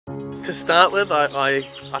To start with, I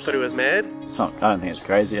thought he was mad. I don't think it's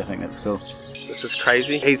crazy, I think that's cool. This is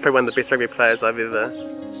crazy. He's probably one of the best rugby players I've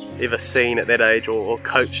ever seen at that age or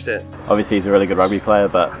coached at. Obviously he's a really good rugby player,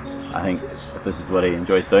 but I think if this is what he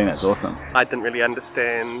enjoys doing, that's awesome. I didn't really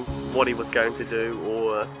understand what he was going to do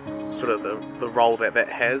or sort of the role that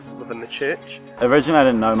has within the church. Originally I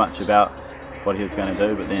didn't know much about what he was going to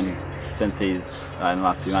do, but then since he's, in the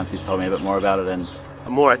last few months, he's told me a bit more about it. And the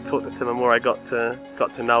more I talked to him, the more I got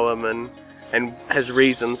to know him and his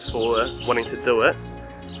reasons for wanting to do it.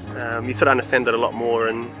 You sort of understand it a lot more,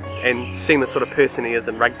 and seeing the sort of person he is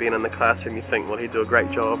in rugby and in the classroom, you think, well, he'd do a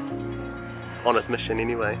great job on his mission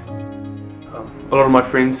anyways. A lot of my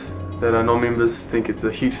friends that are non-members think it's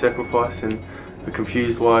a huge sacrifice and are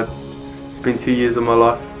confused why I spent 2 years of my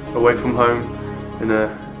life away from home in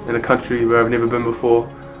a country where I've never been before,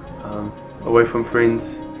 away from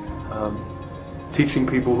friends, teaching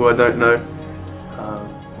people who I don't know,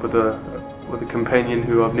 with a companion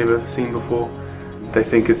who I've never seen before. They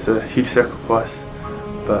think it's a huge sacrifice,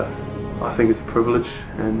 but I think it's a privilege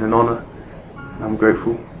and an honour, and I'm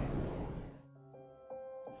grateful.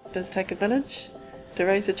 It does take a village to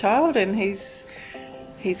raise a child, and he's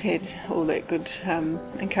had all that good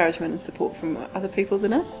encouragement and support from other people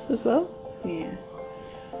than us as well. Yeah.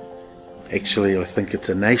 Actually, I think it's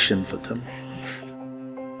a nation for Tim.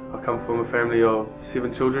 I come from a family of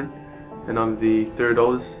 7 children, and I'm the 3rd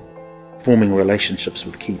oldest. Forming relationships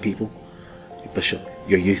with key people, your bishop,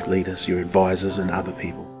 your youth leaders, your advisors and other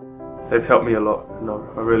people. They've helped me a lot, and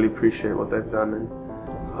I really appreciate what they've done, and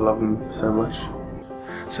I love them so much.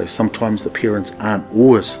 So sometimes the parents aren't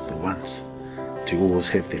always the ones to always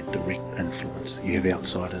have that direct influence. You have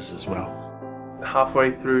outsiders as well.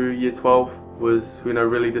 Halfway through year 12 was when I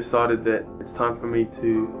really decided that it's time for me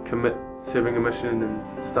to commit serving a mission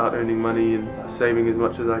and start earning money and saving as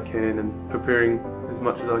much as I can and preparing as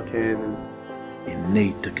much as I can. You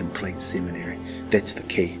need to complete seminary. That's the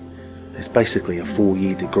key. It's basically a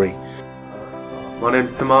 4-year degree. My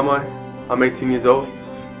name's Amai. I'm 18 years old.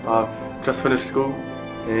 I've just finished school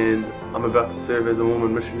and I'm about to serve as a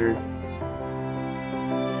Mormon missionary.